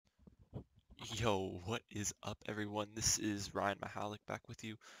Yo, what is up everyone? This is Ryan Mahalik back with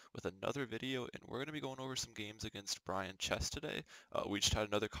you with another video, and we're going to be going over some games against Brian Chess today. We just had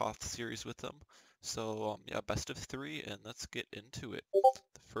another KOTH series with them. So yeah, best of three, and let's get into it.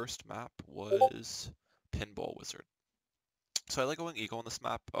 The first map was Pinball Wizard. So I like going eco on this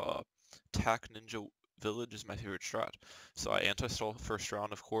map. Tack Ninja Village is my favorite strat. So I anti-stall first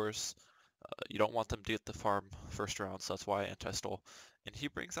round, of course. You don't want them to get the farm first round, so that's why I anti-stall. And he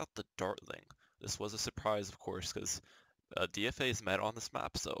brings out the Dartling. This was a surprise, of course, because DFA is meta on this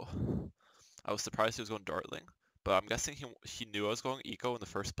map, so I was surprised he was going Dartling. But I'm guessing he knew I was going eco in the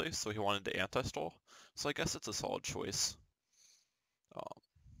first place, so he wanted to anti-stall. So I guess it's a solid choice.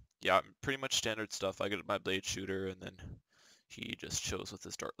 Yeah, pretty much standard stuff. I get my blade shooter, and then he just chose with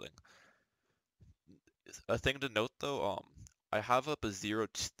his Dartling. A thing to note though, I have up a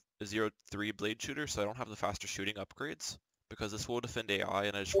 0-3 blade shooter, so I don't have the faster shooting upgrades because this will defend AI,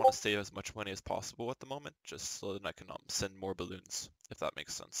 and I just want to save as much money as possible at the moment, just so that I can send more balloons, if that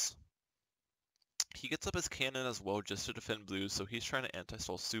makes sense. He gets up his cannon as well just to defend blues, so he's trying to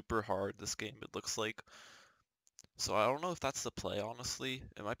anti-stall super hard this game, it looks like. So I don't know if that's the play, honestly.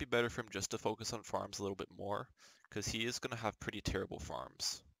 It might be better for him just to focus on farms a little bit more, because he is going to have pretty terrible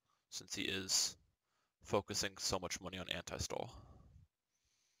farms, since he is focusing so much money on anti-stall.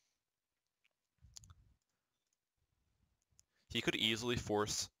 He could easily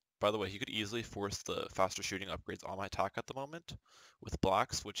force, by the way, he could easily force the faster shooting upgrades on my attack at the moment with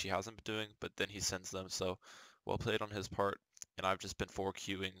blacks, which he hasn't been doing, but then he sends them, so well played on his part, and I've just been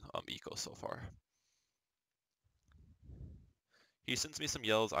 4Qing eco so far. He sends me some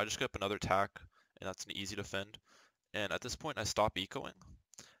yells, I just get up another attack, and that's an easy defend, and at this point I stop ecoing.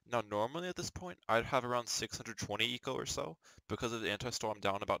 Now normally at this point I'd have around 620 eco or so, because of the anti-stall I'm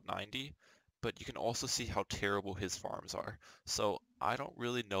down about 90, but you can also see how terrible his farms are. So I don't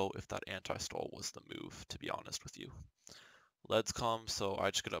really know if that anti-stall was the move, to be honest with you. Leads come, so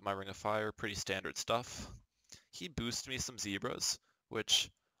I just get up my Ring of Fire, pretty standard stuff. He boosts me some zebras, which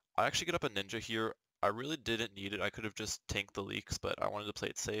I actually get up a ninja here. I really didn't need it. I could have just tanked the leaks, but I wanted to play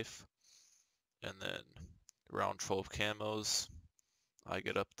it safe. And then around 12 camos, I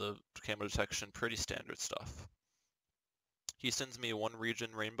get up the camo detection, pretty standard stuff. He sends me one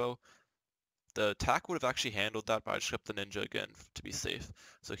region rainbow. The attack would have actually handled that, but I just kept the ninja again to be safe.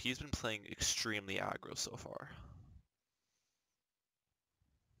 So he's been playing extremely aggro so far.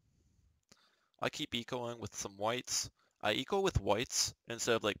 I keep ecoing with some whites. I eco with whites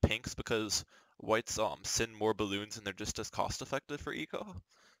instead of like pinks because whites send more balloons and they're just as cost effective for eco.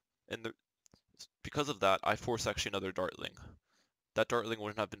 And because of that, I force actually another Dartling. That Dartling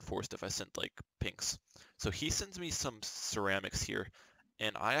wouldn't have been forced if I sent like pinks. So he sends me some ceramics here,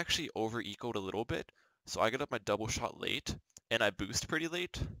 and I actually over ecoed a little bit. So I get up my double shot late, and I boost pretty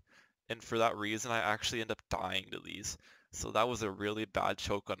late. And for that reason, I actually end up dying to these. So that was a really bad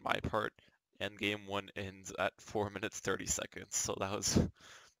choke on my part, and game one ends at 4 minutes 30 seconds. So that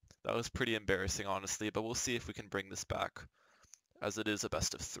was pretty embarrassing, honestly. But we'll see if we can bring this back, as it is a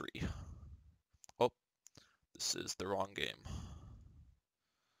best of three. Oh, this is the wrong game.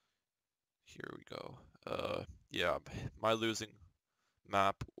 Here we go. Yeah, my losing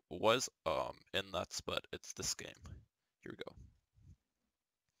map was inlets, but it's this game. Here we go.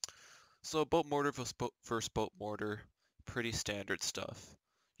 So boat mortar versus boat mortar, pretty standard stuff.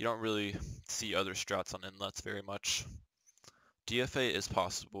 You don't really see other strats on inlets very much. DFA is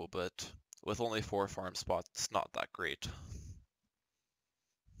possible, but with only 4 farm spots, it's not that great.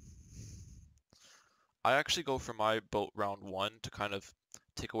 I actually go for my boat round 1 to kind of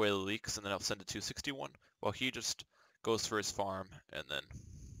take away the leaks, and then I'll send a 261, while he just goes for his farm and then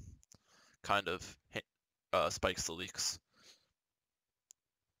kind of spikes the leaks.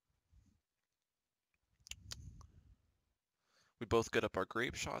 We both get up our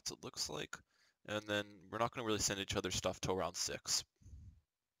grape shots, it looks like, and then we're not going to really send each other stuff till round 6.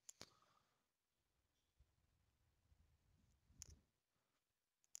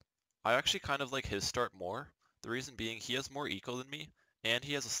 I actually kind of like his start more. The reason being he has more eco than me, and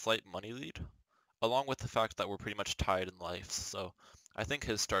he has a slight money lead, along with the fact that we're pretty much tied in life, so I think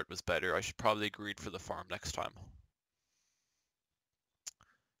his start was better. I should probably greed for the farm next time.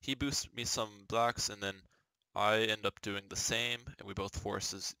 He boosts me some blacks, and then I end up doing the same, and we both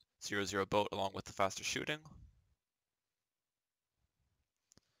force his 0-0 boat along with the faster shooting.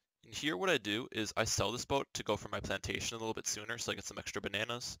 And here what I do is I sell this boat to go for my plantation a little bit sooner so I get some extra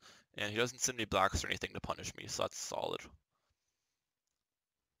bananas, and he doesn't send me blacks or anything to punish me, so that's solid.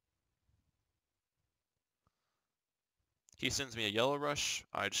 He sends me a yellow rush,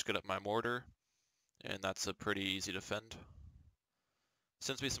 I just get up my mortar, and that's a pretty easy defend.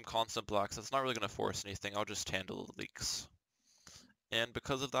 Sends me some constant blacks. That's not really going to force anything. I'll just handle the leaks. And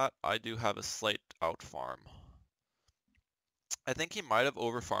because of that, I do have a slight out farm. I think he might have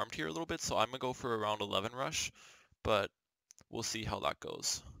over farmed here a little bit, so I'm going to go for a round 11 rush, but we'll see how that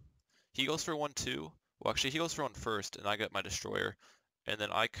goes. He goes for 1-2. Well, actually, he goes for 1 first, and I get my destroyer, and then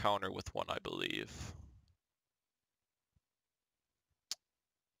I counter with 1, I believe.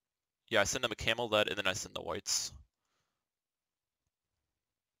 Yeah, I send him a camel lead, and then I send the whites.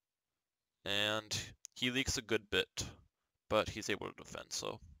 And he leaks a good bit, but he's able to defend,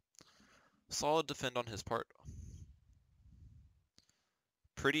 so solid defend on his part.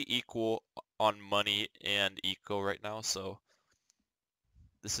 Pretty equal on money and eco right now, so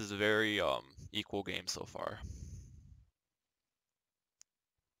this is a very equal game so far.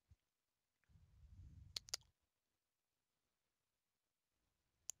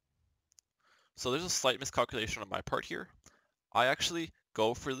 So there's a slight miscalculation on my part here. I actually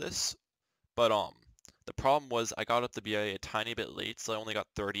go for this, but the problem was I got up the BIA a tiny bit late, so I only got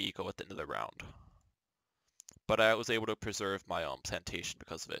 30 eco at the end of the round. But I was able to preserve my plantation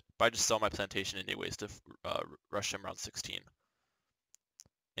because of it. But I just sell my plantation anyways to rush him around 16.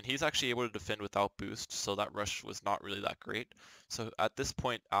 And he's actually able to defend without boost, so that rush was not really that great. So at this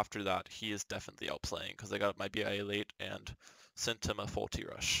point after that, he is definitely outplaying because I got my BIA late and sent him a faulty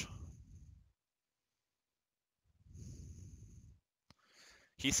rush.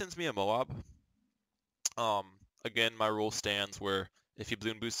 He sends me a Moab. Again, my rule stands where if he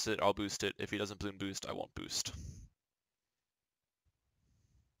bloon boosts it, I'll boost it. If he doesn't bloon boost, I won't boost.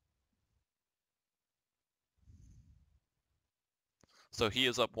 So he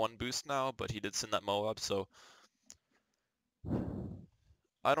is up 1 boost now, but he did send that Moab, so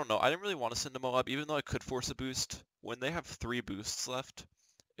I don't know. I didn't really want to send a Moab, even though I could force a boost. When they have 3 boosts left,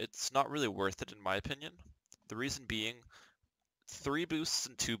 it's not really worth it in my opinion. The reason being, 3 boosts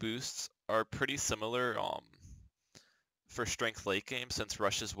and 2 boosts are pretty similar for strength late game since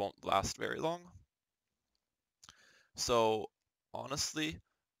rushes won't last very long. So honestly,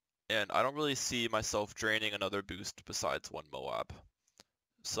 and I don't really see myself draining another boost besides 1 Moab.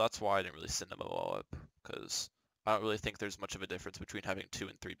 So that's why I didn't really send him a Moab, because I don't really think there's much of a difference between having 2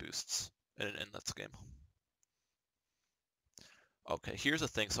 and 3 boosts in an Inlets game. Okay, here's the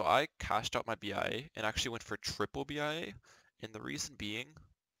thing. So I cashed out my BIA and actually went for triple BIA, and the reason being,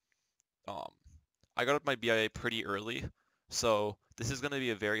 I got up my BIA pretty early, so this is going to be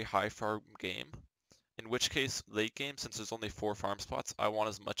a very high farm game, in which case late game, since there's only 4 farm spots, I want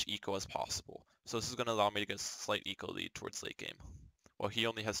as much eco as possible. So this is going to allow me to get a slight eco lead towards late game. Well, he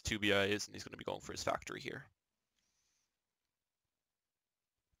only has 2 BIAs and he's going to be going for his factory here.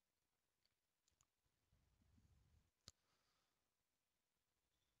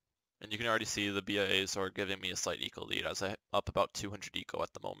 And you can already see the BIAs are giving me a slight eco lead as I up about 200 eco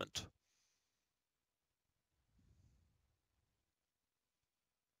at the moment.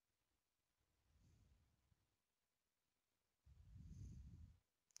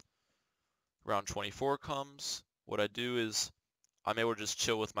 Round 24 comes. What I do is I'm able to just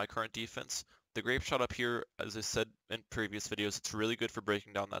chill with my current defense. The grape shot up here, as I said in previous videos, it's really good for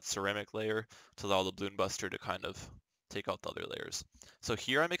breaking down that ceramic layer to allow the balloon buster to kind of take out the other layers. So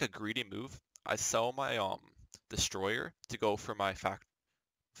here I make a greedy move. I sell my destroyer to go for my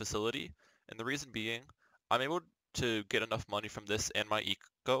facility, and the reason being, I'm able to get enough money from this and my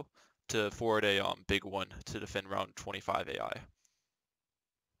eco to forward a big one to defend round 25 AI.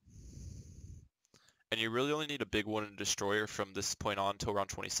 And you really only need a big one and a destroyer from this point on till round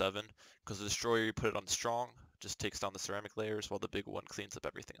 27, because the destroyer, you put it on strong, just takes down the ceramic layers, while the big one cleans up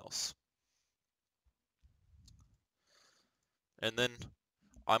everything else. And then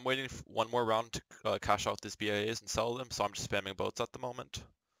I'm waiting for 1 more round to cash out these BIAs and sell them, so I'm just spamming boats at the moment.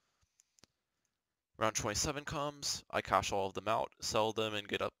 Round 27 comes, I cash all of them out, sell them, and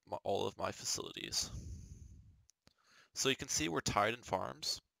get up all of my facilities. So you can see we're tied in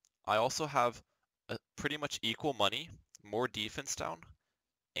farms. I also have pretty much equal money, more defense down,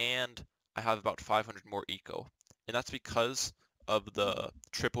 and I have about 500 more eco. And that's because of the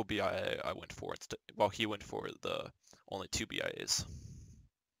triple BIA I went for, while he went for the only 2 BIAs.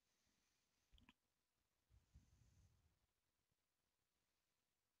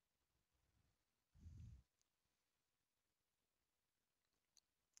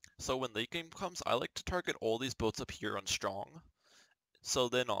 So when late game comes, I like to target all these boats up here on strong. So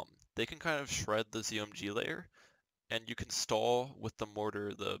then they can kind of shred the ZMG layer, and you can stall with the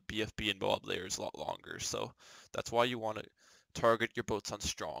mortar the BFB and Moab layers a lot longer. So that's why you want to target your boats on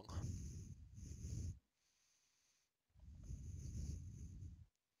strong.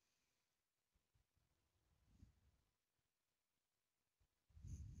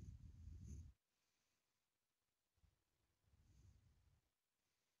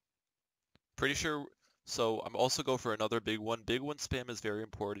 Pretty sure, so I'm also go for another big one. Big one spam is very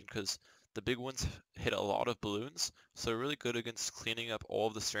important because the big ones hit a lot of balloons, so they're really good against cleaning up all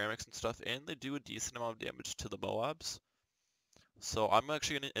of the ceramics and stuff, and they do a decent amount of damage to the Moabs. So I'm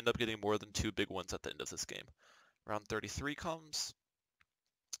actually going to end up getting more than 2 big ones at the end of this game. Round 33 comes,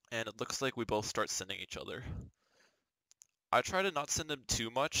 and it looks like we both start sending each other. I try to not send him too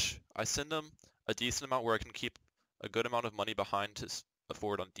much. I send him a decent amount where I can keep a good amount of money behind to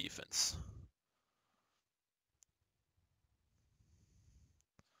afford on defense.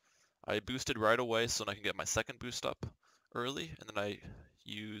 I boosted right away so I can get my second boost up early, and then I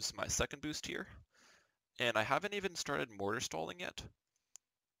use my second boost here. And I haven't even started mortar stalling yet,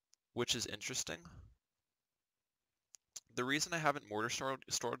 which is interesting. The reason I haven't mortar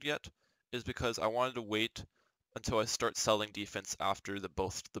stalled yet is because I wanted to wait until I start selling defense after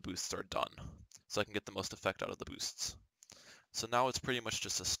both the boosts are done, so I can get the most effect out of the boosts. So now it's pretty much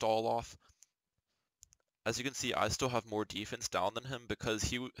just a stall off. As you can see, I still have more defense down than him because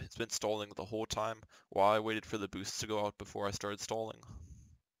he has been stalling the whole time while I waited for the boosts to go out before I started stalling.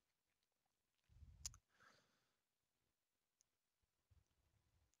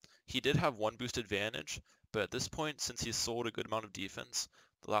 He did have one boost advantage, but at this point, since he's sold a good amount of defense,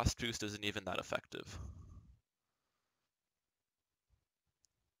 the last boost isn't even that effective.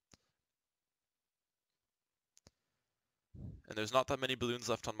 And there's not that many balloons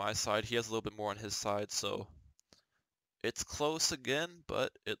left on my side. He has a little bit more on his side, so it's close again,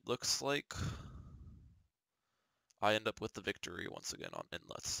 but it looks like I end up with the victory once again on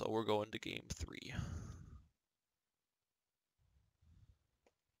inlets. So we're going to game 3.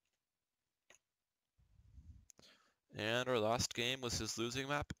 And our last game was his losing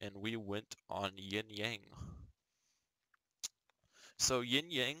map, and we went on Yin Yang. So Yin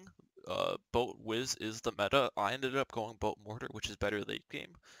Yang, Boat Whiz is the meta. I ended up going Boat Mortar, which is better late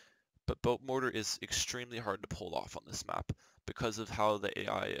game. But Boat Mortar is extremely hard to pull off on this map because of how the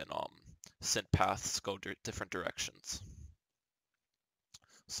AI and scent paths go different directions.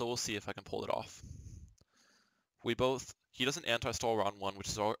 So we'll see if I can pull it off. He doesn't anti-stall round 1, which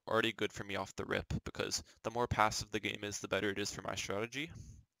is already good for me off the rip, because the more passive the game is, the better it is for my strategy.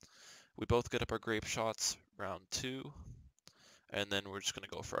 We both get up our grape shots round 2, and then we're just going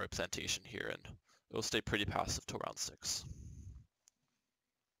to go for our plantation here, and it'll stay pretty passive till round 6.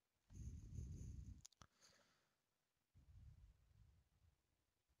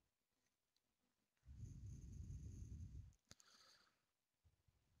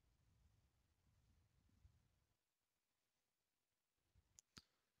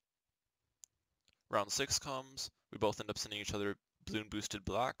 Round 6 comes, we both end up sending each other balloon boosted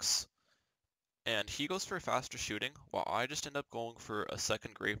blacks, and he goes for faster shooting, while I just end up going for a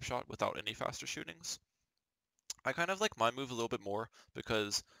second grape shot without any faster shootings. I kind of like my move a little bit more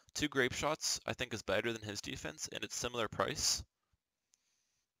because 2 grape shots I think is better than his defense, and it's similar price.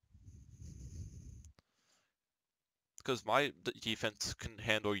 Because my defense can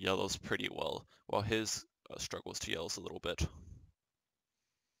handle yellows pretty well, while his struggles to yellows a little bit.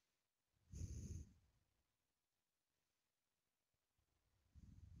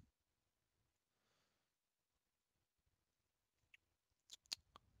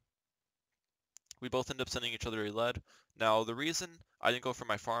 We both end up sending each other a lead. Now, the reason I didn't go for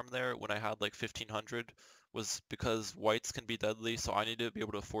my farm there when I had like 1500 was because whites can be deadly, so I need to be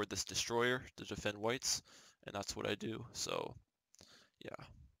able to afford this destroyer to defend whites, and that's what I do. So, yeah.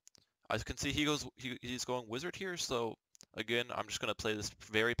 As you can see, he's going wizard here, so again, I'm just going to play this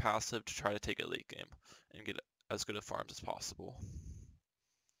very passive to try to take a late game and get as good a farms as possible.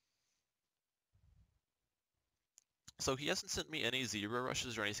 So he hasn't sent me any zero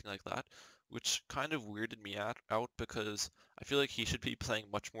rushes or anything like that, which kind of weirded me out because I feel like he should be playing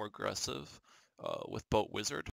much more aggressive with Boat Wizard.